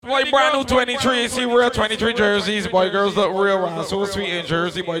boy, brand new 23. See, real 23 jerseys. Boy, girls look real round. So sweet in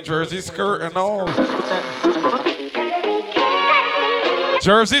Jersey. Boy, Jersey skirt and all.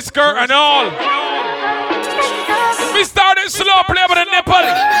 Jersey skirt and all. We started slow, play with the nipple.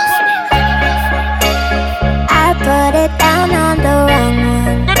 I put it down on the wrong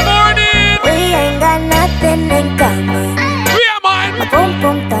one. Good morning. We ain't got nothing in common. We are mine. My boom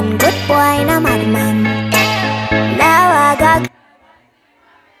boom done, good boy, and I'm a man. Now I got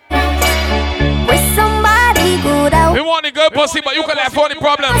with somebody good out. We want a good pussy, but you can have funny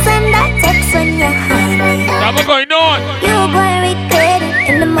problems. Send that text when you're honey. That's what's going on. You gonna regret it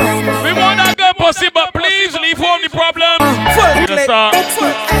in the morning. We want a good pussy, but please leave home the problem. Fullklipp. Text me,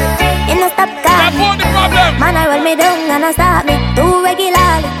 you know stop calling. Leave home the problem. Man, I roll me down and I start me too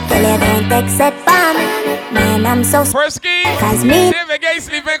regularly. Tell you don't text it for me. Man, I'm so Frisky. Cause me Every gay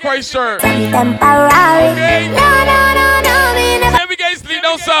sleeping quite sure. some temporary. Okay. No, me never. Every gay sleep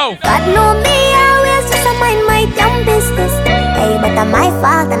down south. God know me always just a mind my damn business. Hey, but I'm my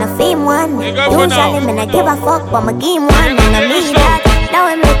fault and I fame one. You go for now. Usually me not give a fuck, but my game one. And I mean that. Now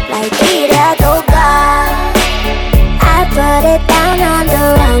I'm look like idiot, oh God. I put it down on the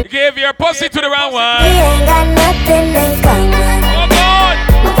wrong. Give your pussy to the wrong We one. ain't got nothing in common. Oh God.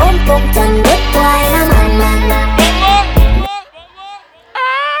 My boom boom done, good boy, and I'm a man.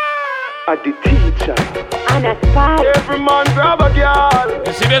 At the teacher. And a spot. Every man grab a girl.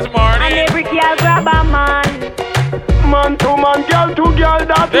 You see this morning? And every girl grab a man. Man to man, girl to girl,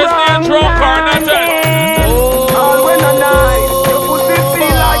 that's This wrong. ain't drunk or nothing. All when a night, your pussy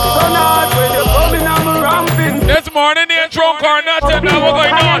feel like sun hot when you're coming on the ramping. This morning they ain't drunk or nothing. Now what's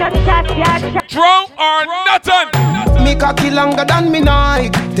going on? Drunk or nothing. Me cocky longer than me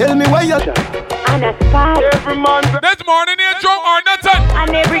night. Tell me where you And a spot. every man This morning they ain't drunk or nothing.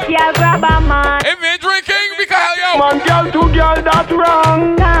 And every girl grab a man. If you drinking, we can help you out. man, girl to girl, that's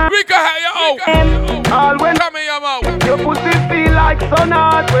wrong. We can help you out. All when Come in your mouth. your pussy feel like sun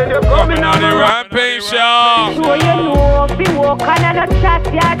hot when you're Coming coming on on the the rampage show. So you know if you walk and a chat,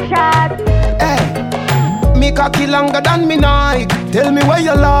 ya chat. Hey, me cocky longer than me night. Tell me where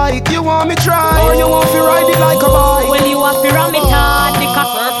you like. You want me try or you want to ride it like a bike? Well, you have to run me tight, the cock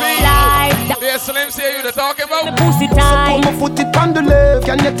Surfing. like Yeah, Slim say you the talking the about. pussy Put tight. my foot it on the left.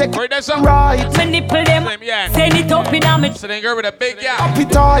 Can you take Right it there, son. right? Me nipple them, Slim, yeah. send it up in a me. Sitting girl with a big gap.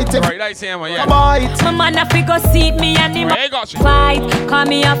 Appetite, Right, like saying one, yeah. bite. My man a figure seat me and him Right, I got you. fight. Call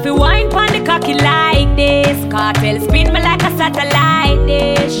me up to wine pon the cocky like this. Cartel spin me like a satellite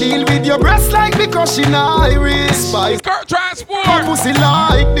dish. Deal with your breast like me crushing iris. Spice Skirt transport. pussy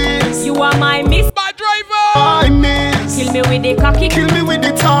like this. You are my miss. Bad driver. I miss. Kill me with the cocky. Kill me with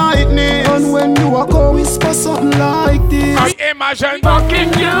the tightness. And when you are go whisper something like this. I imagine.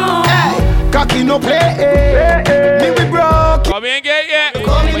 Fucking you. Hey, cocky no play. Me we broke. Come in, get yet.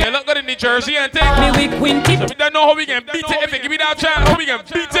 But you look good in the jersey and thing. Me with Quinty. So we don't know how we can beat it. If you give me that chance, how we can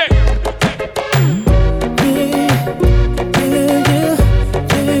beat it.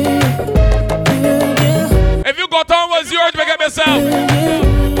 If you got on what's yours, make up yourself.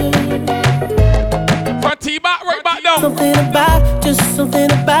 From T-back, right back down. Just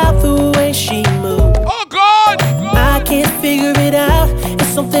something about the way she moves. Oh God! I can't figure it out. It's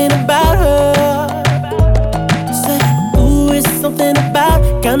something about her. Say, ooh, it's something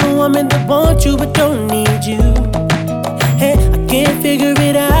about kind of woman that wants you but don't need you. Hey, I can't figure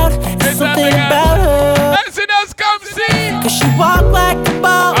it out. It's something about her. Let's see us come see. Cause she walk like the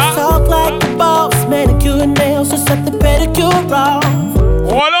boss, talk like the boss. Manicure and nails, just set the pedicure off.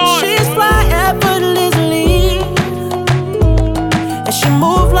 Hold on. She's fly effortlessly. And she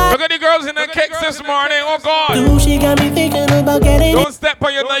move like Look at the girls in the kicks this morning. Oh God! ooh, she got me thinking about getting Don't step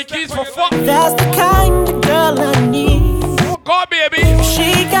on your Nikes for fuck. That's the kind of girl I need. Oh God, baby.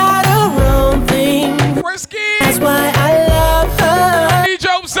 She got her own thing. Frisky. That's why I love her. DJ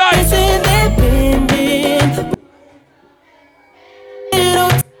outside. She's independent.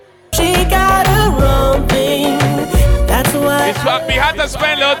 She got her own thing. That's why It's what we had to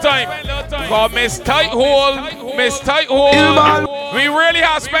spend a little time. For Miss Tight Hole, Miss Tight Hole. We really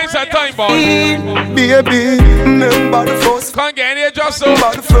have spent some time, boy. Baby, remember the first. Can't get in here just so.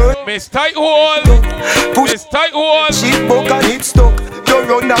 Remember the first. Miss Tight Hole, Push Miss Tight Hole. she broke and it stuck. You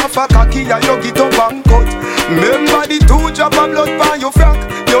run off a cocky and you get up and cut. Remember the 2 drop of blood on your frack.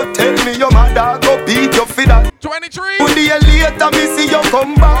 You tell me your mother go beat you for that. 23. 2 days later me see you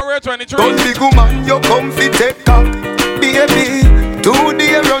come back. We're 23. Don't big woman, you come fi take cock. Baby, 2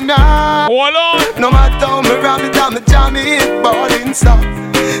 days run out. Hold on. No matter how me ram it and me jam it, ball in stop.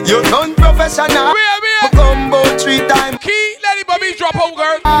 You done professional. Wait. Me come about 3 times. Key, let Hey, Bobby, drop out,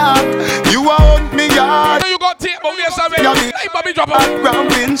 girl. You want me yard. You got tape, but yes, I mean. Hey, Bobby, drop out.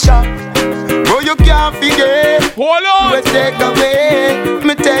 Rambling shop. Bro, you can't forget. Hold on. Me take away.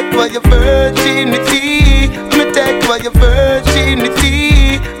 Me take for your virginity. Me take for your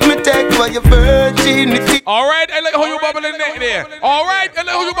virginity. Me take for your virginity. Alright, I like how you bubbling there. Alright, I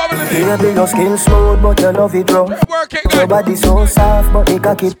like how you bubbling there. Baby, your skin smooth, but you love it rough. Work it, Your good. body so soft, but it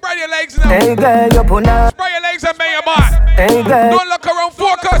cocky. Spread your legs now. Hey girl, you put on. Spread your legs and bang your butt. Hey girl, Don't look around,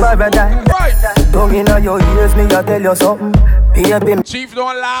 focus. paradise. Right. Don't in your ears, me I tell you something. Baby, Chief,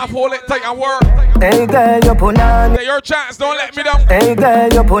 don't laugh, hold it tight and work. hey girl, you put on. Take your chance, don't let me down. Hey girl,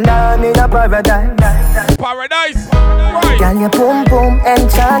 you put on in a paradise. Paradise. Right. Girl, you boom boom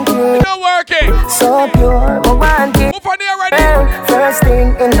enchanting. Not working. So pure, romantic. Move on there already. First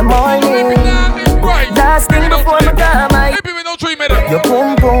thing in the morning. Right. Last thing before my time, I. Maybe we don't treat me there. You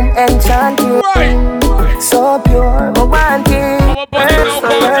boom boom enchanting. Right. So pure, romantic. I'm about to know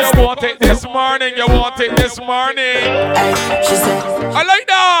because you want it this morning. You want it this morning. Hey, she said, I like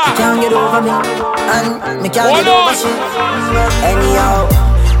that. can't get over me, and me can't Hold get over on. shit. Anyhow,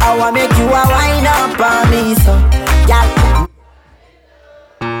 I wanna make you a wine up on me, so yeah.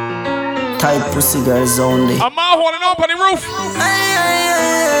 Tight pussy girls only. I'm out holding up on the roof.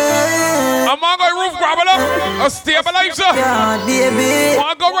 I'm out going roof, grab it up. A stabilizer. Yeah, baby.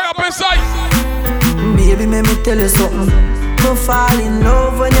 I'm go right up inside. Baby, let me tell you something. Don't fall in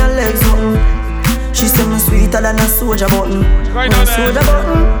love when your legs open. She said me sweeter than a soldier button. Right now, Soldier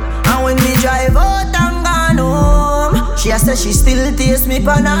button. And when me drive out and gone home, she a say she still taste me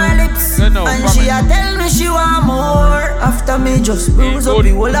on her lips. No, and promise. she a tell me she want more. After me just bruise up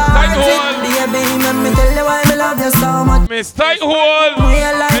the whole heart. Baby, let me tell you why me love you so much. Miss Tight Hole.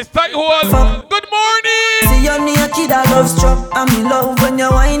 Miss Tight Hole. Good morning. See you naked, I love struck. And me love when you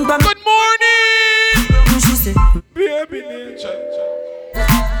wine for me. Good morning. She said, Baby nature.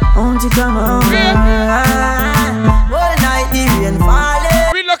 won't you come on? All night the rain falling.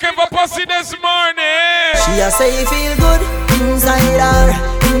 We looking for pussy this morning. She a say feel good inside her,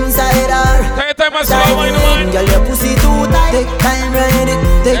 inside her. Take your time and slow wine, man. Girl, your pussy too tight. Take time, ride it.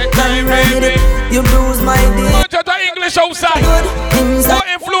 Take time, ride it. You bruise my dick. Watch out the English outside. Good No inside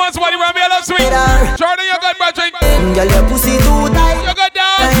influence what you want me to sweet. her. Jordan, you good, Patrick. Girl, your pussy too tight. You good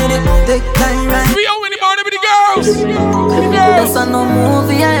down. Ride it. Take time, ride it. We out in the morning with the girls. With the This girls. a no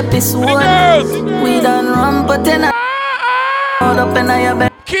movie episode. With the girls. We done run, but then I hold up in your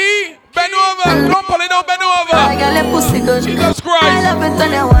bed. Key, bend over. Don't pull it down, bend I over. got your pussy good. Jesus I Christ. love it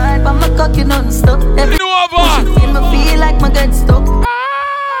when you wipe on my cocky non-stop. Every Bend over. feel me feel like my get stuck.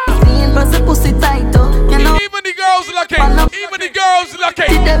 Clean plus the pussy tight up. You know, Even the girls looking. Even the girls see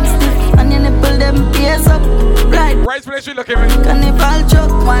looking. them stiff and you nipple them ears up. Right, Right place we looking, man. carnival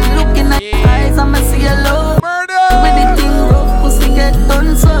truck. One looking at your eyes, I'ma see your love. When the Murder. thing rough, pussy get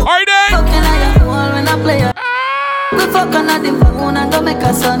done so. Alright then. Fucking at your wall when I play it. We fuck on the moon and go make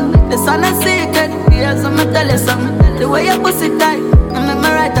a son. The sun is secret, here's I'ma tell you something. The way your pussy tight, I make me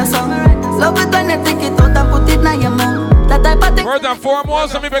write a song. Love it when you take it out and put it in your mouth. That type of thing. First and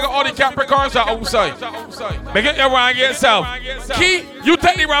foremost, let me make all the Capricorns are outside. Make it your round yourself. Key, you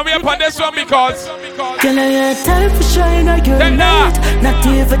take the round me up on this one because Girl, I had time for shine on your Then night. Not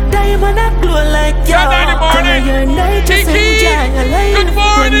even diamond, I glow like you. Good night in the morning. Your night, just Kiki, enjoy your life. good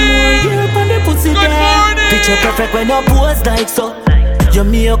morning. One more year on the pussy Good there. morning. Picture perfect when you pose like so. Your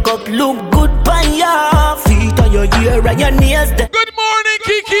makeup look good by your feet on your ear and your nails. good morning,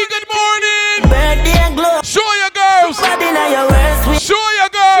 Kiki, good morning. Birthday and glow. Show your girls. Body now your worst week. Show your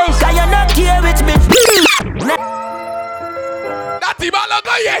girls. Cause you not care which bitch. That's the look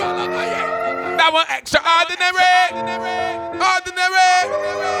at you. That one extraordinary.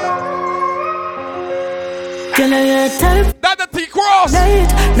 Girl, I had time That's the T-Cross.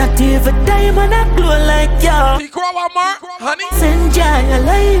 night. Not even diamond, I glow like you. T-Cross, one more. Honey. Enjoy your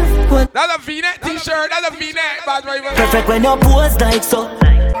life. One That's a V-neck T-shirt. That's a V-neck. Bad driver. perfect when you pose like so.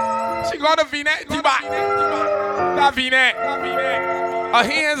 She got a V-neck. T-back. That V-neck. Her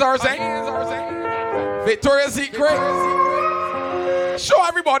hands are saying. Victoria's Secret. Show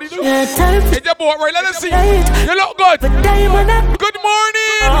everybody. Do. Yeah, time for Get your boat right. Let us see. night. You look good. Diamond up. Good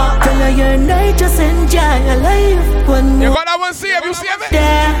morning. Tell her your night, just enjoy your life. One You more got that one? See? Have you seen it?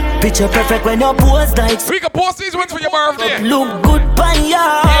 there. Picture perfect when you pose like so. We can post these ones for your birthday. Look good by you.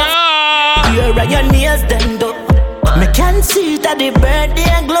 Yeah. Here are your nails done up. Me can see that the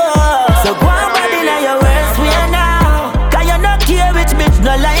birthday glow. So go on body now your worst way now. Cause you not care which bitch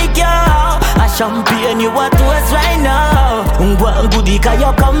no like you. A champagne you want to us right now. Go on goodie cause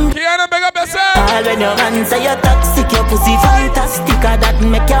you come. Kiana, beg up yourself. All when your man say you're toxic, your pussy fantastic. That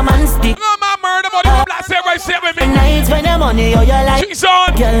make your man stick. No, my murder body. Black say right, say with me. Nights when your money, or your life. She's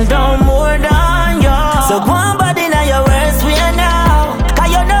on. Girl, don't more than you. So go on, body now your worst way now. Cause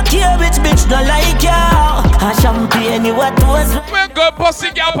you don't care which bitch don't like you. A champagne, you what was. We're good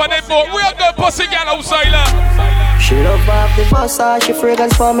pussy gal on the boat. We're good pussy gal outside. She love off the bus, she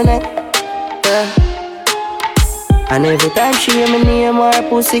fragrance for me neck. Yeah. And every time she hear me name, her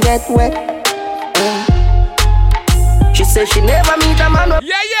pussy get wet. She says she never meet a man.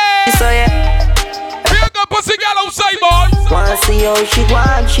 Yeah. So yeah. We're good pussy gal outside, boy. Wanna see how she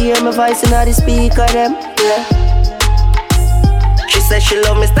want, she hear my voice in the speaker them. Yeah. She says she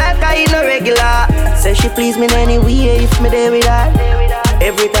love me style, cause he no regular. Says she please me in any way if me there with her.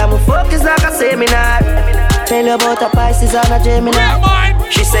 Every time we fuck is like a seminar. Tell you about a Pisces and a Gemini.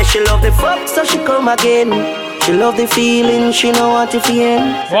 She says she love the fuck, so she come again. She love the feeling, she know what to feel.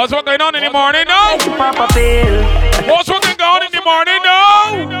 What's going on in the morning, no? What's going on in the morning,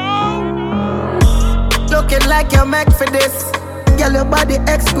 no? Looking like you're meant for this. Girl, your body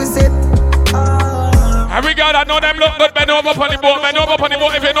exquisite. And we got, I know them look good. Bend over on the boat, bend over on the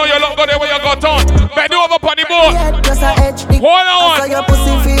boat. If you know you look good, the way you got on. Bend over on the boat. Yeah, just a edge. Hold on. So your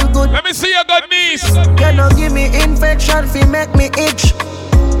pussy feel good. Let me see your good knees. You know, give me infection, feel make me itch.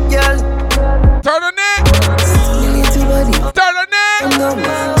 Girl, turn the neck. Turn the neck.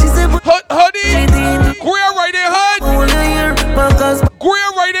 Hoodie. Greer right in hood.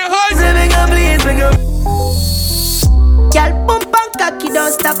 Greer right in hood. Girl, pump and cocky,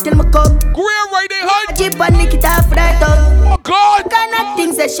 don't stop till me come. Greer right in hood. Keep on lick it off that tongue. Oh God. Kind of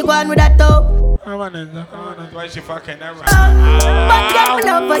things that she go on with that tongue. Why she fucking never? But girl, me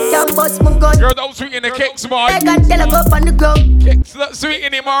love her, young bust my gun. Girl, don't sweet in the cakes, boy. I can tell her go up on the ground. Cakes look sweet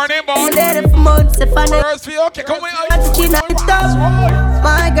in the morning, boy. I'm there for months, if I know. First feel okay, come with I'm chin at the top.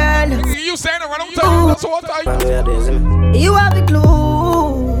 My girl. You saying it right on time. That's what I. You have the glue.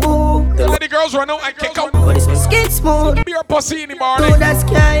 Let the girls run out and kick out. Skin smooth. Be your pussy in the morning. So that's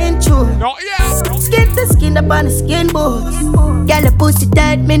can't true. No, yeah. Skin to skin up on the skin bones. Girl, the pussy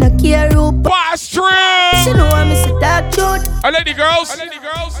tight, me no care who. Pass through. She know I'm Mr. Dark Truth. I let the girls.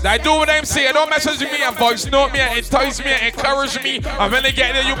 I do what I'm saying. Don't message me and voice note me and entice me and encourage me. And when they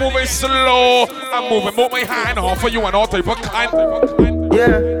get there, you moving slow. I'm moving. Move my hand off for you and all type of kind.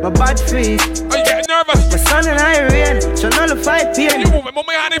 Yeah, my bad feet. Are you getting nervous? My son and I rain, so nullify pain. You moving. Move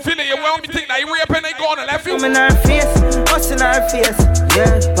my hand and feel it. You well me think that you rape and they go on and left you. I'm in her face, us in her face.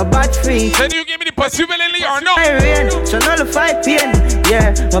 Yeah, my bad feet. Then you give me the possibility or no? I rain, so nullify pain.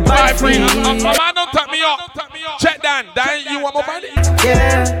 Yeah, my bad feet. Man, don't tap me up. Check Dan. Dan, you want my body?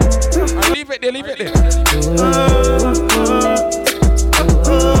 Yeah. Leave it there, leave it there.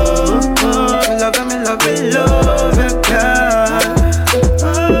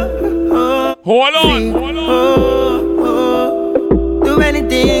 Hold on. Do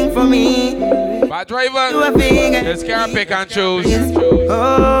anything for me. Bad driver. Just can't pick and choose.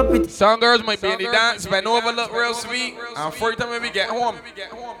 Some girls might be in the dance, bend over, look real sweet, and for time when we get home.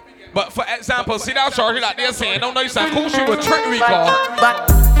 But for example, see that shorty that they're saying, don't know you sound cool, she would trick me, call.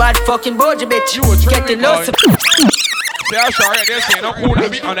 Bad fucking boy, bitch. You would trick me, boy. See that shorty they're saying, don't cool, that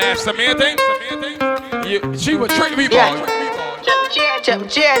be on the estimate thing. She would trick me, boy.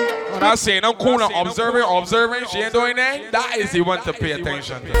 When I say I'm cool and observing, she ain't doing that. That is the one to pay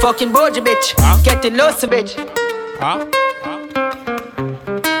attention to. Fucking boy, bitch. Huh? Getting lost, bitch. Huh?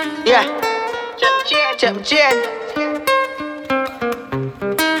 Yeah.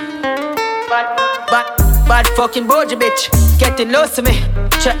 Bad fucking boy, bitch. Getting lost to me.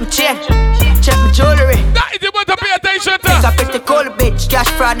 Check my chain. Check my jewelry. That is the one to pay attention to. I pick the call, bitch. Cash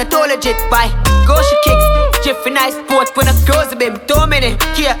fraud, not all legit. Buy. Go she kicks. Jiffy nice sport when I close a baby. 2 minutes.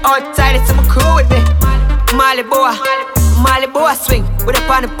 Here outside, it's some crew with me. Molly boy swing. With up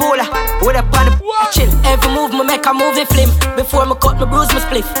on the pooler. With up on the chill. Every move me make a movie film. Before me cut me bruise my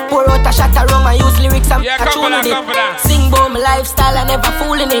spliff. Pour out a shot around my use lyrics and a tune with it. Sing about my lifestyle and never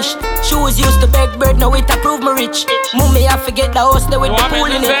foolish. Shoes used to beg bird, now it approve me rich. Mummy I forget the house there with the pool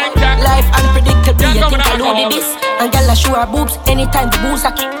in it. Life unpredictable, you think I know this. And girl I show her boobs anytime the booze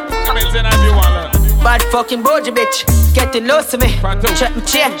are kick. Bad fucking boy, bitch. Getting lost to me. Check my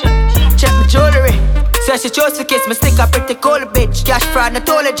chain. Check my jewelry. So she chose to kiss me, stick up pretty cold bitch. Cash fraud, not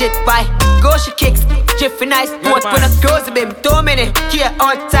all legit. Buy. Go she kicks. Jiffy nice. What when I close a baby. 2 minutes. Here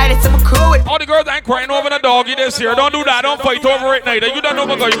outside, it's some crew with. All the girls ain't crying over the doggy this year. Don't do that. Don't fight over it neither. You don't know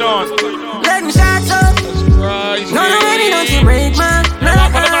what's going on. Let me shut up. No, baby, don't you break my.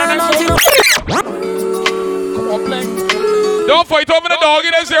 Don't fight over the doggy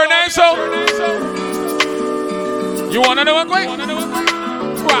this year, Nancy. You wanna know what quick? Let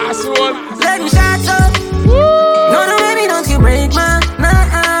me shut up. No, baby, don't you break my.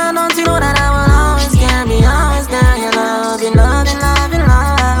 Nah, don't you know that I will always carry, always there, you love you.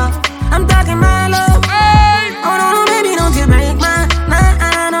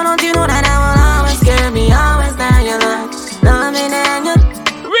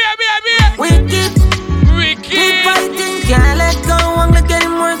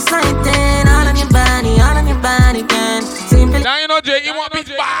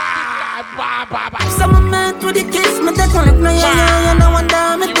 Look now you know what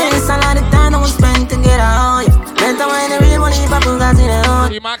damn it is. A lot of time we spend together, oh yeah. Better when the real money people got in the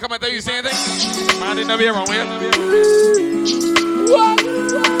hood. You might come and tell you saying thing? Man, didn't be around here.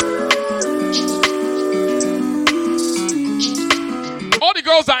 All the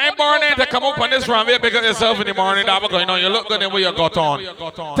girls that ain't born in to come up on this runway, pick up yourself in the morning. That going on. You look good in where you got on.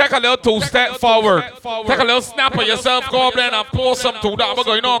 Take a little 2-step forward. Take a little snap of yourself. Go up there and pour some to that. What's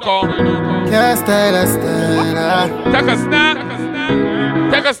going on, Carl? Take a snap.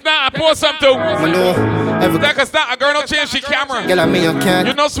 Take a snap and pour some to. Take a snap. A girl don't change the camera. You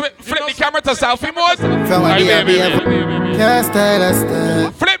know, flip the camera to selfie mode.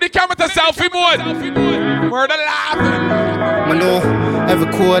 Flip the camera to selfie mode. Word of laughing. Every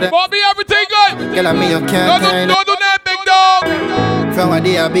quarter. Bobby, everything good. Girl, I mean you can't don't do that, big dog. From a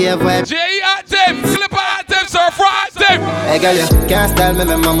day I be a vibe. J.E. active, Slipper active, Surfer active. Hey girl, you can't style me,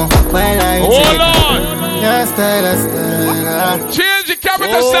 mama. Hold on. Can't style. Change the camera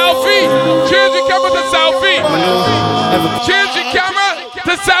to selfie. Change the camera to selfie. Change the camera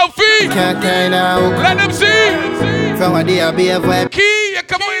to selfie. Can't now. Let them see. From a day I be a vibe. Key, you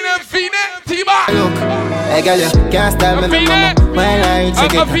come on in and feed it. T-Bar. Look, hey girl, you can't style me, mama. While I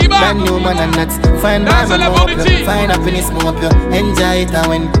check it, brand new man and nuts. Find my man up, find happiness, smoke you. Enjoy it and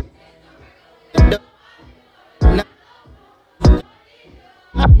when.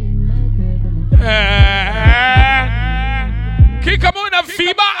 Come on, a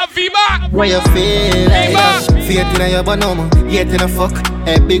fever. Why you feel like that? Faith in your bonoma, yet in a fuck.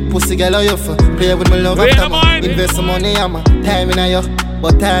 A big pussy girl on your foot. Play with my love after me. Invest some money, I'm time in a yo.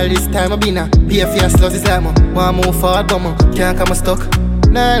 But all this time I be now. Pay for your slugs is like man. Want move forward, but man can't come stuck.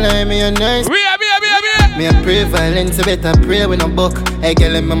 Nah, me a nice. Me a pray violence, you better pray with no book. Hey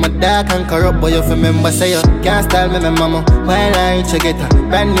girl, remember dark and corrupt, but you remember say you can't style me, mama. While I check it,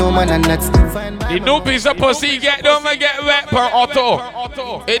 brand new man and nuts. The new piece of pussy don't get wet per auto.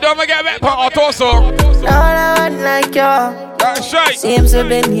 It don't get wet per auto, so. Not like you. That's right. Seems you've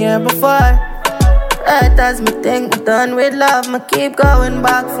been here before. Right as me think me done with love, me keep going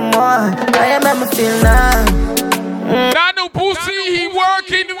back for more. I remember feel now. That new pussy he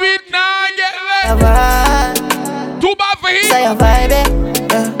working with now get wet. Too bad for him. Say a vibe, yeah.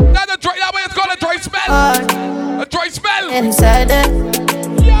 That way it's called a dry spell. A dry spell. Inside it,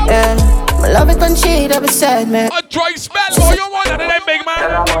 yeah. I love it when she there beside me. A dry spell. Oh, you want that of big man?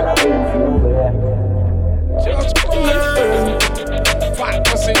 Fat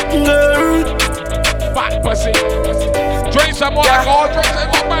pussy. Fat pussy. Drink some more alcohol. Drink some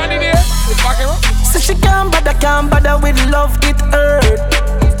more man in here. So she can't bother with love, it hurt.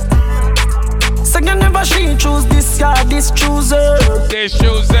 So you never she choose this guy, this chooser. This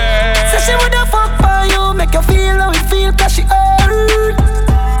chooser. So she woulda fuck for you, make you feel how it feel, cause she hurt.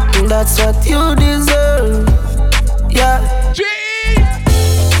 That's what you deserve, yeah. G.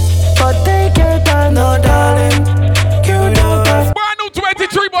 But take your time, no darling. Brand new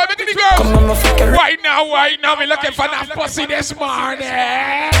 23 boy, make it girl. Right now, we looking for that pussy this morning.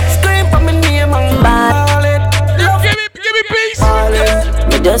 Scream for my name and ball it. Give me peace.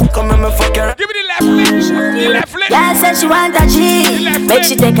 Me just come and me fuck her. Give me the left lip. The left lip. Girl said she want a G. Make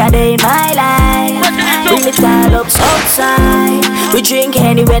she take a day in my life. Bring the style up outside. We drink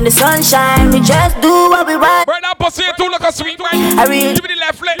Henny when the sun shine. We just do what we want. Burn that pussy too like a sweet wine. I really give me the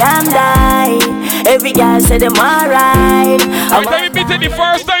left lip. Damn die. Every girl say them alright. Every time we beat it the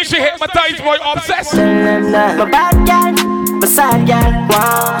first time she hypnotized boy obsessed. My bad girl, my sad girl.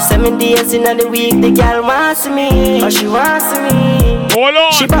 Wow. 7 days in the week the girl wants me. Oh, she wants me. Hold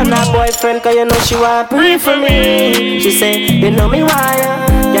on. She brought her boyfriend cause you know she want pray for me. She say, you know me why.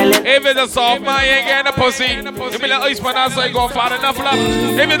 If it's a soft man, you ain't getting a pussy. Give me the ice man outside, go find enough love.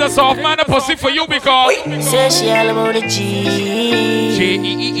 If it's a soft man, a pussy for you because say she all about the G.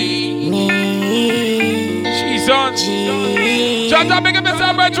 G-E-E-E. Me. She's on G. Shut up, make a mess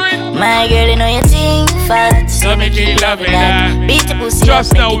up, my dream. My girl, you know you think fat. So me keep loving that. Beat the pussy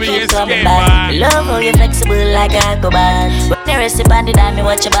just up, now we escape back. Love how you flexible like a acrobat. But the rest of bandit and me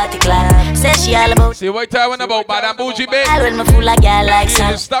watch your body clap. Say she all about. See what you talking about, bad and bougie, babe. I when me fool like girl like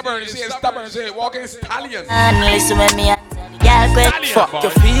some. Stubborn, see it's stubborn, see it walking Italian. And listen when me girl quick. Fuck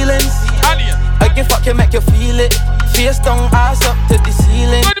your feelings. Italian. I can fuck you, make you feel it. Face down, ass up to the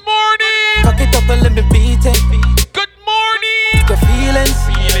ceiling. Good morning. Cock it up and let me beat it. Good morning. Your feelings.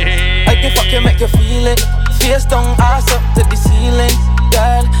 I can fuck you, make you feel it. Face down, ass up to the ceiling.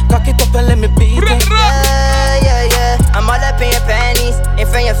 Girl, cock it up and let me beat it. Yeah. I'm all up in your panties, in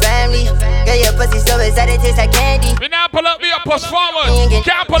front of your family. Girl, your pussy so excited, it tastes like candy. We now pull up, we a push forward.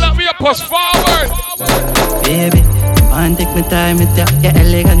 Can't pull up, we a push forward. Baby, man, take my time with ya. You're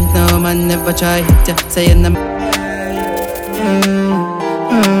elegant, no man never try hit ya. Saying them.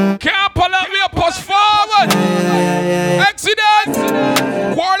 Can't pull up your push forward. Accident.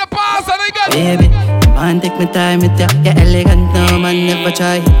 Quarter pass and I got baby, man, take my time with ya. You're elegant now, man, never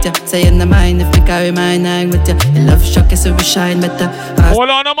try hit ya. Say in the mind if I carry my nine with ya. Your love shock is so we shine better. Hold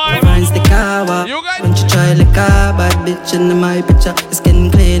on a mind. Mine's the car, you got when you try like a bad bitch in my picture. It's getting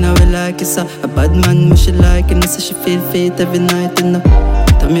clean, I will like it, so a bad man, we should like and so she feel fit every night in the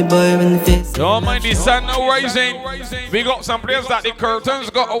tell me boy when the face. Don't mind the sun now rising. We got some players that the curtains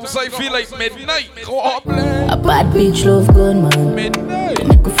got outside feel like midnight. Go up, play. A bad bitch love gun, man. Midnight. You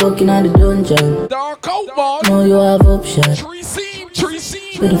make a fucking out the dungeon. Dark out, man. No, you have option. Tree seam.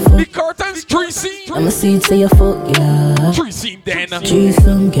 The curtains, tree seam. I'ma see it say you fuck, yeah. Tree seam, then. Tree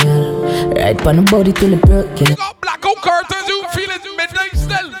some girl. Right on the body till it broke, yeah. You got black out curtains, you feel it midnight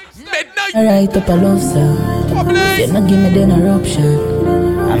still. Midnight. Alright, up a love song. You not give me the interruption.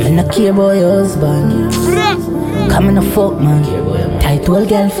 I'm in a care boy husband. Come in a fuck man. Tight old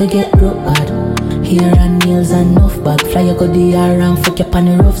girl forget broke bad. Hair and nails and enough bag. Fly you go the around, fuck you on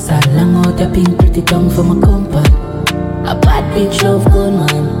the rough side. Long out your pink pretty tongue for my compound. A bad bitch love good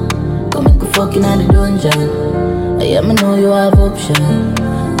man. Come make a fucking out the dungeon. Yeah, me know you have option.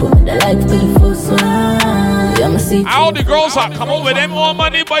 Put me the light to the first one. All the girls that come over with them more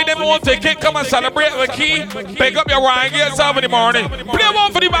money, buy them more ticket, come and celebrate with Key. Pick up your wine, get yourself in the morning. Play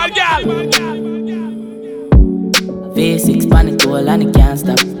one for the bad girl. V6 panic tool and it can't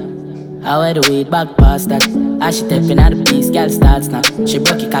stop. I wear the weed back past that. As she tapping at the piece, girl starts now. She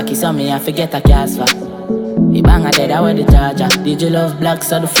broke your cocky, so me I forget a cast for. He bang her dead, I wear the charger. Did you love black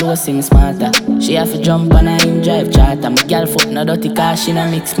so the flow seems smarter? She have to jump on a in drive charter. My girl foot no dirty car, she no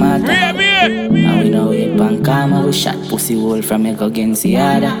mix smarter. And we know wait pan karma, we shot pussy hole from me go against the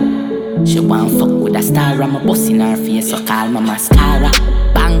other. She want fuck with a star, I'm a bust in her face, so call my mascara.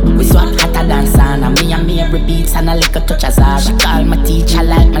 Bang, we swap hotter than sauna. Me and me every beats and a little touch of Zara. She call my teacher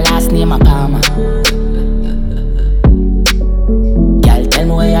like my last name a Palmer. Tell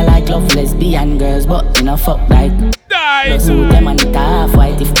me where you like love lesbian girls, but you know fuck like plus who them and it half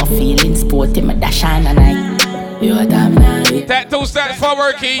white. If my feeling sporty, me dash on a night. You a damn night. That two steps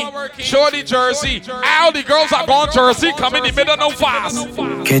forward, Key. Show the jersey. All the girls are gone jersey. Come in the middle, no fast.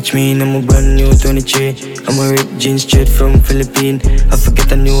 Catch me in a brand new 23. I'm a ripped jeans straight from Philippines. I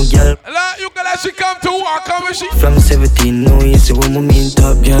forget a new girl. You can let she come too, or come with she. From 17, no, you see what I mean.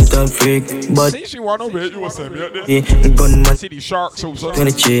 Top girl, top freak. But see, she want over it. You will send me out there. Yeah, gunman. See the sharks, so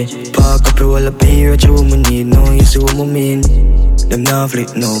 23. Park up all up here, what you woman need. No, you see what I mean. Them now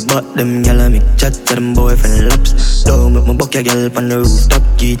flick, no, but them gyal make chat to them boyfriend laps. Don't make my buck your girl on the rooftop.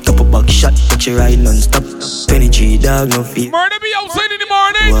 Get couple back shot, but you ride non-stop. 23 dog, no feet. Murder be outside in the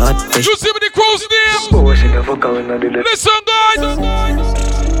morning. What? You see what the crow's name? Listen,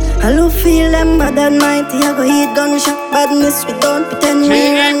 guys. I love feel them bad and mighty. I go hit gunshot badness. We don't pretend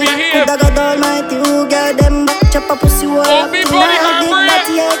we run. Coulda got almighty. Who got them back? Chop a pussy wall. Oh, me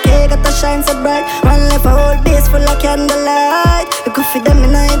body AK got a shine so bright. One left a whole base full of candlelight. We go feed them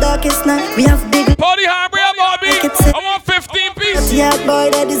in the darkest night. We have big Party hungry, Bobby. I want 15 pieces. Yeah, boy,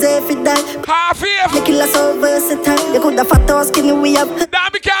 that deserve it die. Half here. The killer so versatile. You coulda fat or skinny. We have. That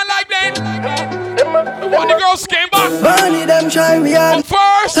we can't like that. What the girls came back. Bunny them try we on.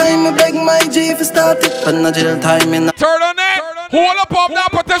 First time I beg my G for start it. But not jail time in. Third on that. Hold up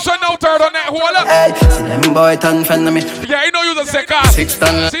that petition now. Third on that. Hold up. Hey, see them boy turn friend of me. Yeah, you know you're the sick ass. 6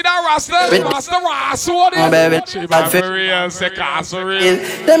 ton. See that Rasta? Rasta. What is it? Oh baby, bad for real. Sick ass for real.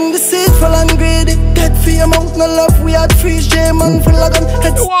 Them deceitful and greedy. Get for your mouth, no love. We had freeze jam and full of gun.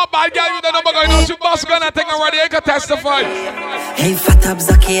 You want bad girl? You don't know about going to boss gun. I think already I can testify. Hey, fat up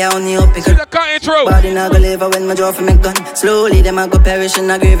Zaki, I only up it. See the cut intro. Body not go live when my jaw for me gun. Slowly them a go perish and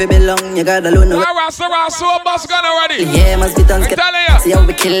a grave belong. You gotta learn. Rasta, boss gun already. Yeah, must be done. See how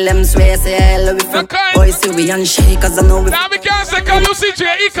we kill them, swear, say I love you from. Boys say we unshake, cause I know we. Now we can't say, can you see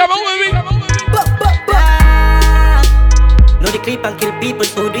J.E. come on with me? Know the clip and kill people,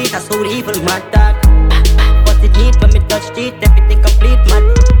 so do it, so evil, mad dog. What it need when me touch it, everything complete,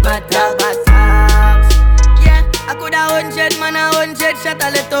 mad dog, mad dogs. Yeah, I could have 100 man, 100 shot a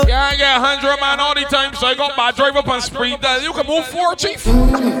little. Yeah, I get 100 man all the time, so I got my drive up and sprint. You can move 4, chief.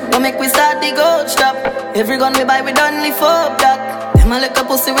 But make we start the gold stop. Every gun we buy, we done live for black. Them Smell like a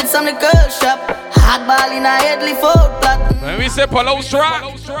pussy with some liquor shop. Hot ball in a headly foot plot. When we say pull out strap,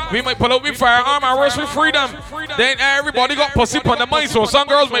 we might pull out with firearm and rush with freedom. Then everybody got pussy on the mind, so some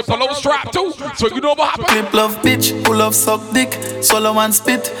girls might pull out strap too. So you know what happens? Clip love bitch, pull up suck dick, swallow and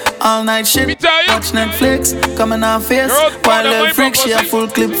spit, all night shit. Watch Netflix, come in her face. While love freak, she a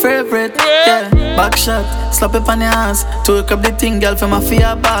Fullklipp favorite. Yeah, back shot, slap it on your ass. Twerk up the thing, girl, from my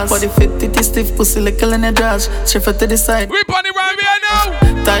fear boss. Body fit, titty stiff, pussy little in the drash. Shift it to the side. We pon the right here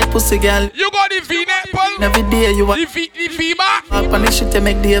now. Tight pussy, girl. You got the V-neck, pull. Every day you want the V-back. Up on the shit, you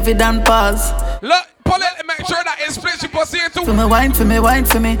make the evident pause. Look, pull it and make sure that it splits your pussy into. For me, wine for me, wine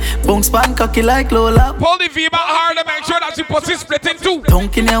for me. Bounce pan cocky like Lola. Pull the V-back hard and make sure that your pussy split in two.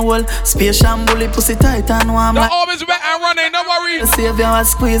 Dunk in your wall, space and bully, pussy tight and warm. Don't always wet and run, ain't no worry. Save your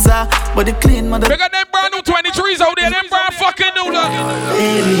ass squeezer, but the clean mother. We got them brand new 23s out there, them brand fucking new look.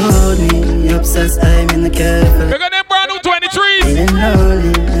 Baby, hold me, obsessed, I'm in the cafe. We got them brand new 23s. Feeling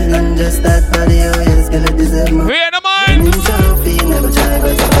lonely, and just that body, oh yes, gonna deserve more. We in the mind. Trophy, never try,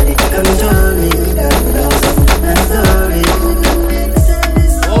 but your body control me. Got me lost, I'm sorry.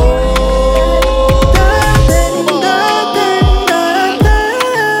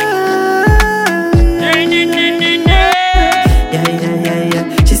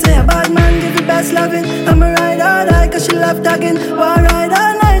 Loving. I'm a ride all night cause she love tagging. War ride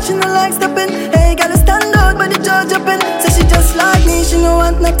all night, she no like stepping. Hey, gotta stand out by the judge up in. Say she just like me, she no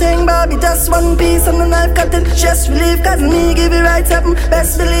want nothing. Bobby just one piece and the knife cutting. Stress relief cause me give it right something.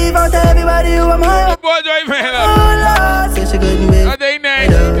 Best believe out everybody who am I. Boy, drive me. Oh Lord, say she good me.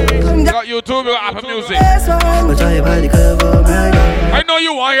 Got YouTube, you got Apple Music. But try by the curve, oh my God. I know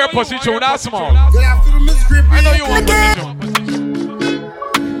you want your pussy tune, that's small. I know you want pussy tune.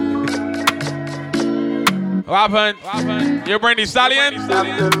 What happened? You bring the stallion?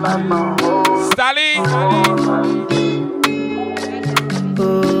 Stally?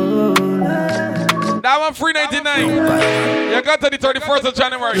 That one free 99. You got to the 31st of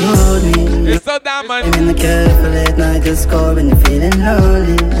January. It's so diamond. I'm in the cafe late night, just call when you're feeling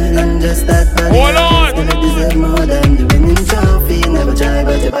lonely. And just that body. Hold on. Gonna deserve more than the winning trophy. Never try,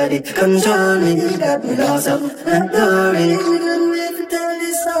 but your body control me. You got me lost up and glory. We don't wait to tell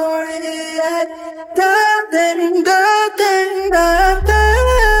this story. Yeah.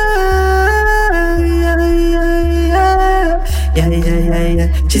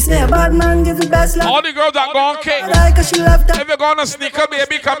 She say a bad man give the best love. All the girls that gone kick. If you're gonna sneak up,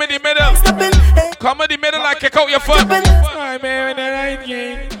 baby, come in the middle. Come in the middle and kick out your foot. I'm in the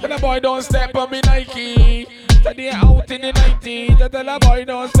Nike. Tell a boy don't step on me Nike. Today out in the 90s. Tell a boy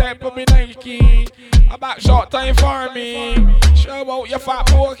don't step on me Nike. A back short time for me. Show out your fat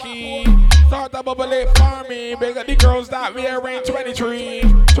pokey. Start a bubble it for me. Bigger the girls that we are in 23.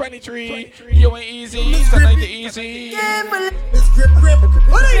 You ain't easy. Tonight the easy.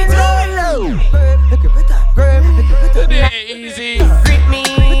 What are you doing? Today ain't easy. Grip me.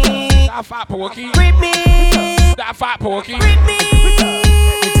 That fat pokey. Grip me. That fat pokey. Grip me.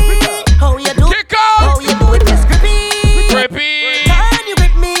 How you do? Kick out. How you do it? Just grip me. Grippy. Can you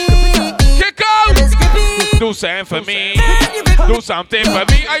grip me? Kick out. Just grip me. Do something for me. Do something for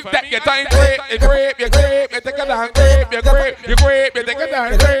me. I take your time, grip, you take a down, grip, you take a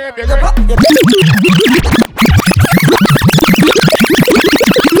down, grip, you grip.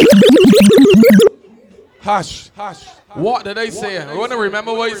 Hush. What did I say? I want to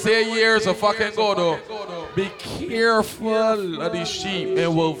remember what I say years of fucking go though. Be careful of these sheep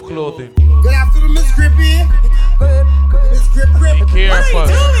in wolf clothing. Good afternoon, Miss Grippy. Miss Grip. Be careful.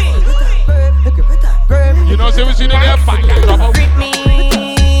 You know, see what you know there? Fight and drop out.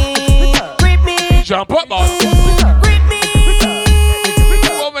 Jump up, boss.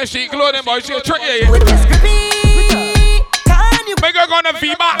 Woman, she clothing, boy. She a trick, yeah. Make her gonna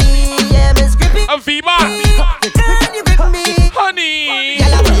V-back. A V-back. Honey.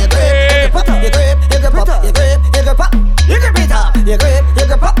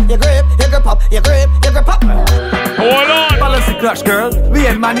 Hold on. Policy clash, girl. We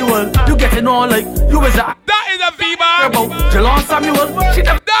ain't manual. You get to know like you is a. That is a V-back. Jelon Samuel. That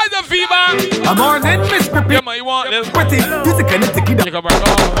is a V-back. I'm on in Miss Grippy. Yeah, man, you want this? Pretty. Music and it's a kid. You can back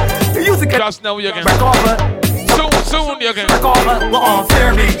off. Music just now you can back off. Soon you can back off. Well, all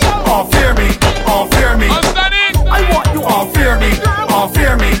fear me. Understand it? I want you all fear me.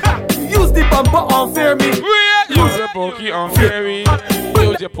 Use the bumper, all fear me. Use your pokey on fear me.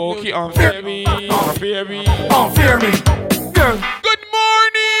 Use your pokey on fear me. On fear me. Girl. Good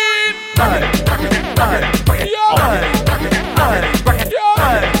morning.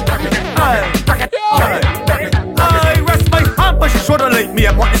 I rest my hand but she shoulder like me.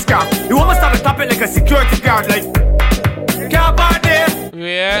 I want this car. You almost have to stop it like a security guard. Like, car bar there.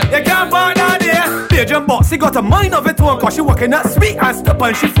 Yeah. You can't park down there. Bedroom box, she got a mind of it one, cause she working that sweet and step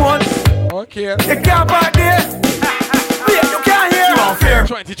on she phone. Okay. You can't park there. You can't hear. She don't fear.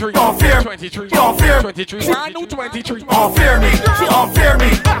 23. Don't fear. 23. Don't fear. 23. Brand new 23. Don't fear me. She don't fear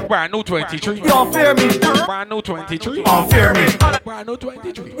me. Brand new 23. Don't fear me. Brand new 23. Don't fear me. Brand new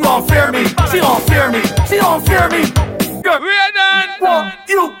 23. Don't fear me. She don't fear me. She don't fear me. Good. We're done. Well,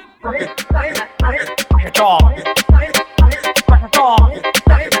 you.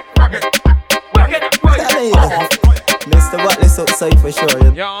 Mr. Watley's outside for sure.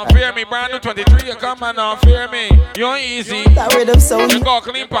 You don't fear me, brand new 23. You come and don't fear me. You ain't easy. That rhythm sound. You go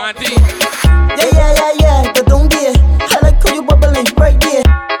clean panty. Yeah. But don't be. I like how you bubbling right there.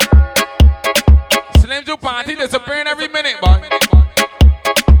 Slim to panty disappearing every minute, boy.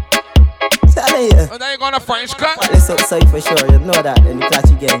 Tell you. And then you gonna French cut. Watley's outside for sure. You know that. And you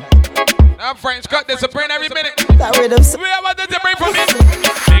catch again. That French cut disappearing every minute. That rhythm sound. We have a disappearing for me.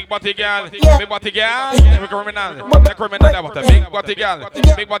 Big body girl, big body girl, the criminal, the criminal, that was a big body girl,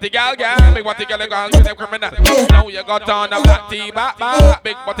 big body girl, big body girl, the criminal. Now you got on a black tee,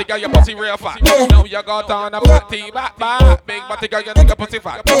 big body girl, your pussy real fat. Now you got on a black tee, big body girl, your nigga pussy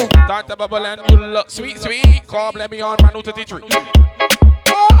fat. Start to bubble and you look sweet, sweet. Call let me on my new 33.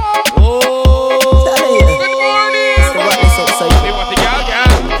 Oh, good morning. Big body girl,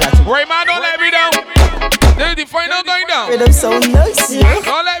 Raymond, don't let me down. There's the final going down. Rhythm so nice, yeah.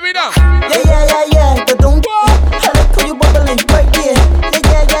 Don't let me down. Yeah. But don't be. I like how you bubbling right there.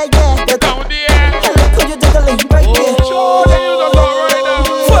 Yeah. But down there. I like how you jiggling right there. Oh, they use a lot right now.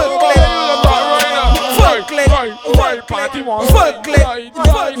 Fullklipp. Party one. Fullklipp.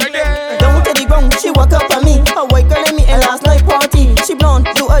 Down to the ground, she walk up on me. A white girl in me and last night party. She blonde,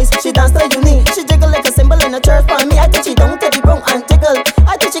 blue eyes, she dance like unique. She jiggle like a cymbal in a church for me. I think she down to the ground and jiggle.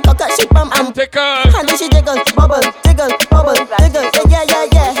 I think she cock up, she bum and tickle. And then she jiggle, bubble, jiggle. Yeah.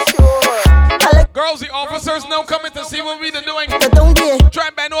 Girls, the officers now coming to see what we are doing. Don't be. Try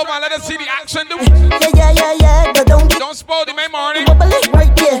and bend over and let us see the action do. Yeah. Don't spoil the main morning.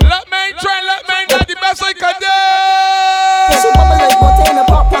 Right there. Let me get the best I can do. She bubble like water in a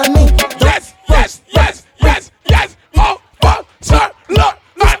pot on me. Yes. Oh, sir, look,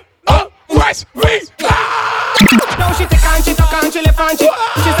 West, we. Now she take on, she tuck on, she left on, she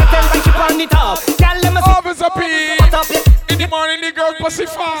settle like she on the top. Officer P. In the morning, the girl pussy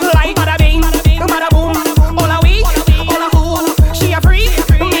fast. Like bada bing, bada boom. All a week, all a who. She a freak,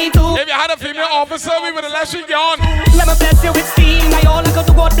 me too. If you had a female officer, we would have let she gone. Let me bless you with steam. I all I got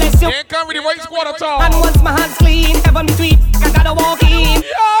to God bless you. You ain't come with the right squad at all. And once my hands clean, heaven be sweet. I gotta walk in.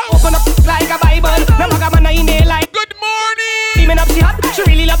 Yeah. Open up like a Bible. Now I got my 9 day like. Good morning. Steaming up, she hot. She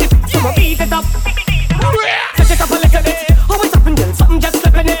really love it. So I beat it up. Touch it up a little bit. Oh, it's up and down. Something just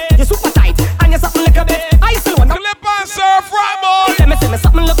slipping it. You're super tight. And you're something like a bit. I still want to clip and surf, right boy. Let me see me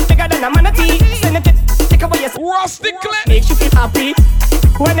something look bigger than a manatee. Send it, take away your rusty clip. Makes you feel happy.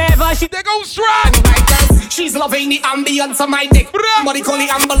 Whenever she they go strong. She's loving the ambience of my dick. Money call the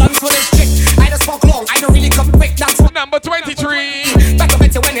ambulance for this chick. I just fuck long, I don't really come quick. That's number 23. Back up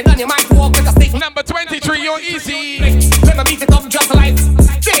it when you're done, you might walk with a stick. Number 23, you're easy. Let me beat it up just like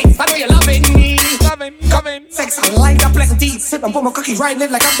Jimmy, I know you're loving me. Coming. Sex, I like a pleasant teeth. Sit and put my cocky right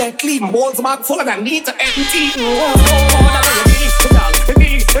in like I'm dead clean. Balls bag full of that need to empty.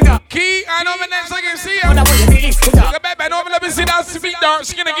 Key, I know my next I can see you. Go back, bend over, let me see that sweet dark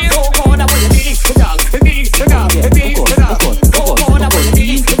skin again. Oh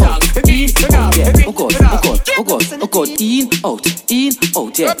God, in,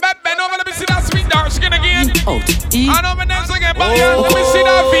 out, yeah. Go back, bend over, let me see that sweet dark skin again. In, I know my next again, but yeah, let me see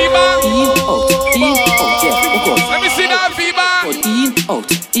that fever. Yeah. Let me see that fever.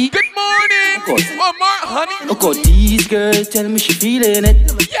 Good morning. One more, honey. Oh God, these girls tell me she feeling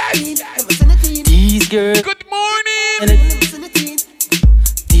it. Yes. These girls. Good morning.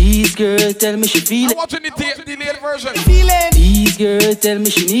 These girls tell me she feeling it. I'm watching the delayed version. These girls tell me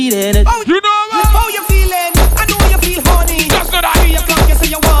she needing it. You know what? How you feeling? I know you feel horny. Just know that. 3 o'clock, you say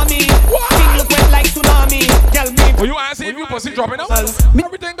you want me. Thing look wet like tsunami. Tell me. Will you answer if you pussy dropping out?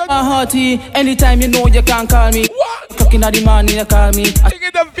 Everything good. Hearty, anytime you know you can call me. What? Talking at the morning you call me. I think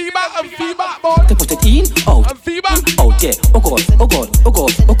it's a fever, boy. They put it in, out. A fever. Out, yeah. Oh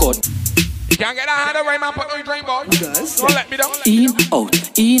God. You can't get a hand of right, man. Put no drain, boy. Don't let me down. In, out.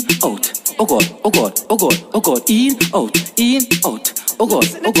 Oh God. In, out. Oh God. In, out, yeah. Oh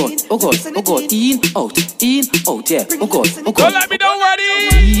God. Don't let me down, ready.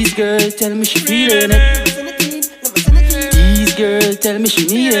 These girls tell me she feeling it. These girls tell me she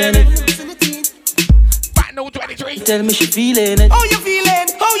needing it. No 23. Tell me she feeling it. How you feeling?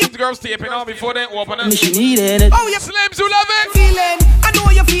 How you girls taping on before they open it. She needed it. Oh, you Slims who love it. Feeling, I know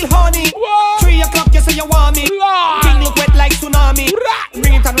you feel horny. Whoa. 3 o'clock, you say you want me. Lord. Thing look wet like tsunami.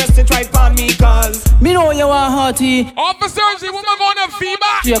 Bring it and rest it right on me, cause me know you want hearty. Officers, the woman going to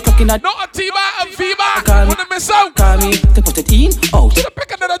fever. 3 o'clock in that. Not a fever, a fever. Call me. Wanna miss out. Call me. To put it in, out. To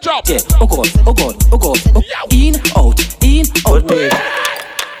pick another job. Yeah. Oh God, oh God, oh God. Oh. In, out, in, out.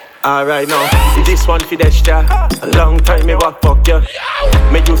 Alright now, this one for Destra. A long time me walk fuck you.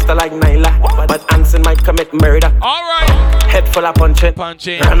 Me used to like Nyla, but Anson might commit murder. Alright. Head full of punching.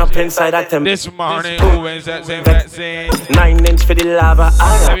 Run up inside that temple. This morning, who is that same? 9 inch for the lava.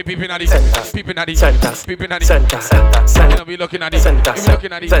 Let me peeping at the center. Peeping at the center. Peeping at the center. Center. We looking at the center. We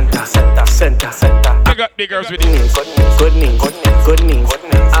looking at the center. I got the girls with the knees. Good knees. Good knees.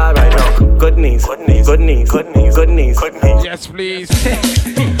 Alright now, good knees. Good knees. Good knees. Good knees. Yes, please.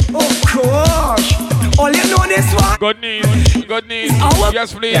 oh gosh, all you know this one. Good knees. Good knees.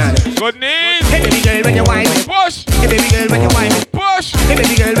 Yes, please. Good knees. Hey baby girl, when you whine, push. Hey baby girl, when you whine, push. Hey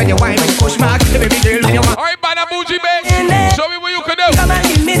baby girl, when you whine, push back. Hey baby girl, when you whine. Alright, Bada Bougie, babe. Show me what you can do. Come and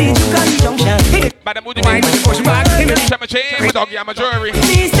give me the junction. Bada Bougie, babe. Push back. Check my chain. My doggy, I'm a jewelry.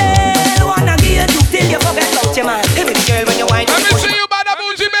 Me still wanna give you till you forget about your man. Hey baby girl, when you whine, let me see you, Bada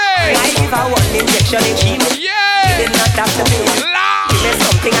Bougie, babe. I give her one injection and she will. Yeah. Did not have to pay. Give me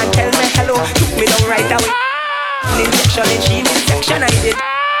something and tell me hello. Took me down right away. Injection and she injection I did.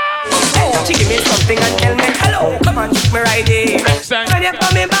 She give me something and tell me hello. Come on, took me right there. When you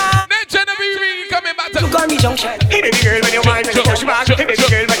coming back, next time we really coming back to look on me junction. Hey baby girl, when you whine, when you push back. Hey baby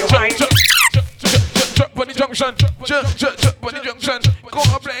girl, when you whine. Jump on the junction. Jump on the junction. Go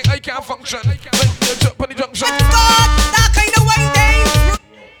up like I can't function. Jump on the junction. That kind of white day.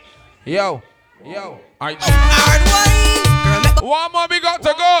 Yo. Alright. Hard wine. One more we got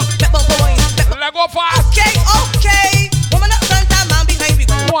to go. Let's go fast. Okay. Woman up front and man behind me.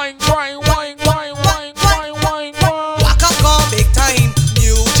 Wine. Walk up on big time.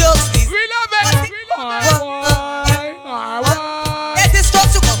 New justice. We love it. It is tough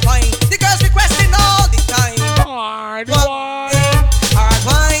to combine. The girls requesting all the time. Hard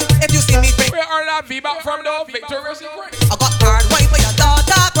wine. If you see me bring. Where are that V-Back from the Victoria's Secret? I got hard wine for your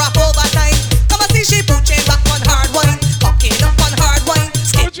daughter. Crap over time. Come and see she put your back on hard wine. Fucking up on hard wine.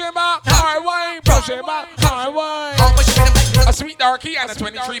 Push him back, hard wine. Push him back, hard wine. A sweet darky and a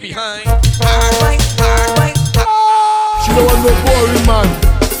 23 behind. Hard wine. She don't want no boring man.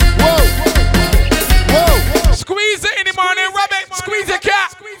 Whoa. Squeeze it in the morning, rub it. Squeeze the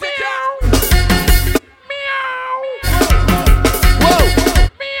cat. Whoa.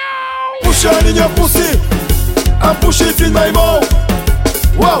 Push on in your pussy and push it in my mouth.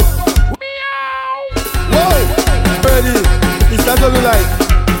 Whoa. Ready? It's not gonna like.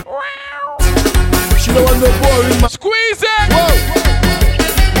 She don't want no boring man. Squeeze it.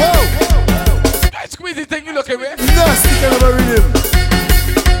 Whoa. That squeeze it thing you look at me. Nasty kind of a rhythm.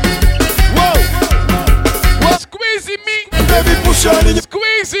 Whoa. Squeeze me. Baby, push on in your.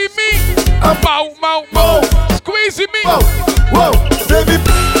 Squeeze me. Mouth. Squeeze me. Whoa. Baby.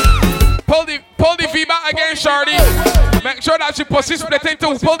 Pull the V-Back again, shorty. Make sure that she pussy split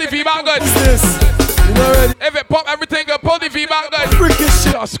into. Pull the V-Back good. What's this? If it pop everything good, pull the V-Back good. Freaky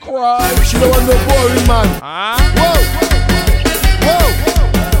shit. Just cry. She don't want no boring man. Whoa.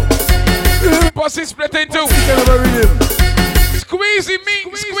 Pussy split into. Squeeze me.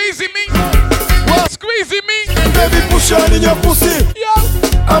 Whoa. Squeeze me. Baby, push on in your pussy.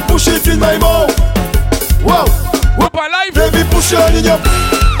 And push it in my mouth. Whoa. Whoop our life. Baby, push on in your.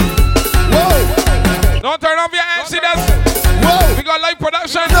 Whoa. Don't turn off your accidents. Whoa. We got live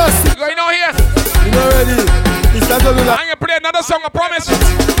production. Yes. Going on here. You not ready? It's not gonna like. I'm gonna play another song, I promise.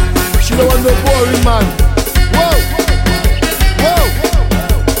 She don't want no boring man. Whoa.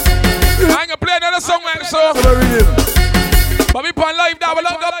 I'm gonna play another song, man, so. But we put live now, we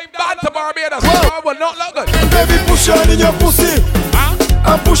look up bad to Barbados. I will not look good. Baby, push on in your pussy.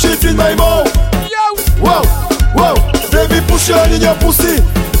 And push it in my mouth. Yo. Whoa. Baby, push on in your pussy.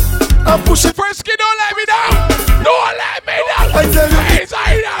 And push it. Frisky, don't let me down. Don't let me down. I tell you.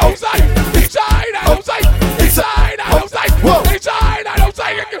 Inside, outside. Inside, outside. Inside, outside. Whoa. Inside,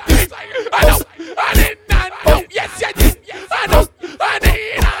 outside. I know. I didn't know. Yes. I know. I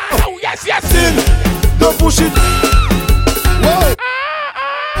didn't know. Yes. Don't push it. Whoa.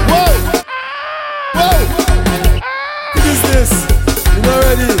 What is this? You not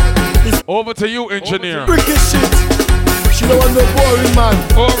ready? It's over to you, engineer. Freaky shit. She don't want no boring man.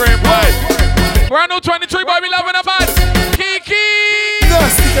 Boring boy. Brand new 23 boy, we loving a man. Kiki.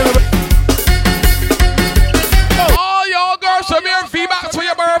 All y'all girls should be in feedback for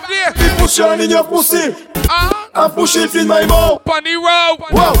your birthday. Push on in your pussy. And push it in my mouth. Bunny row.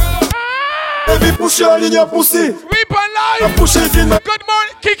 Whoa. Baby, push it all in your pussy. Weep on live. And push it in my. Good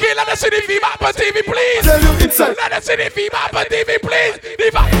morning, Kiki. Let us see the V-Bop on TV, please. Tell you inside. Let us see the V-Bop on TV, please.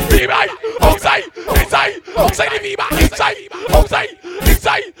 V-Bop, outside, inside, outside the V-Bop, inside, outside,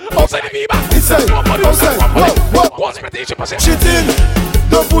 outside the V-Bop, inside, outside. Whoa. What's the expectation? Push it in,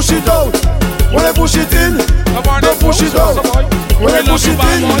 don't push it out. When I push it in, don't push it out. When I push it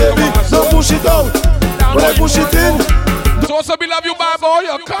in, baby, don't push it out. When I push it in. So also be love you, bad boy.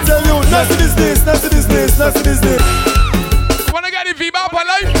 You can't tell you, nasty business, nasty business, nasty business. Wanna get the V-Bop on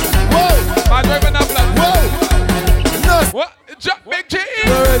life? Whoa. I'm driving up like whoa. What? Jack, big G.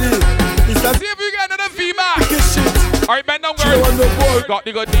 Already. See if you get another V-Bop. Alright, bend down, girl. Got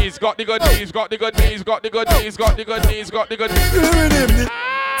the good knees, got the good knees, got the good knees, got the good knees, got the good knees, got the good knees.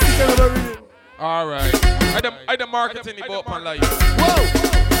 Alright. I the marketing the boat on life. Whoa.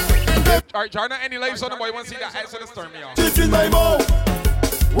 Alright, Jarna, any lives on the boy? You want to see that ass in the storm me off? It's in my mouth.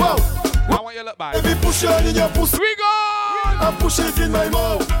 Whoa. I want you to look back. Baby, push it in your pussy. We go. I push it in my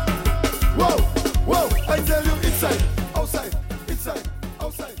mouth. Whoa. I tell you, inside, outside, inside,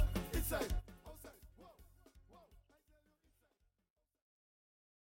 outside.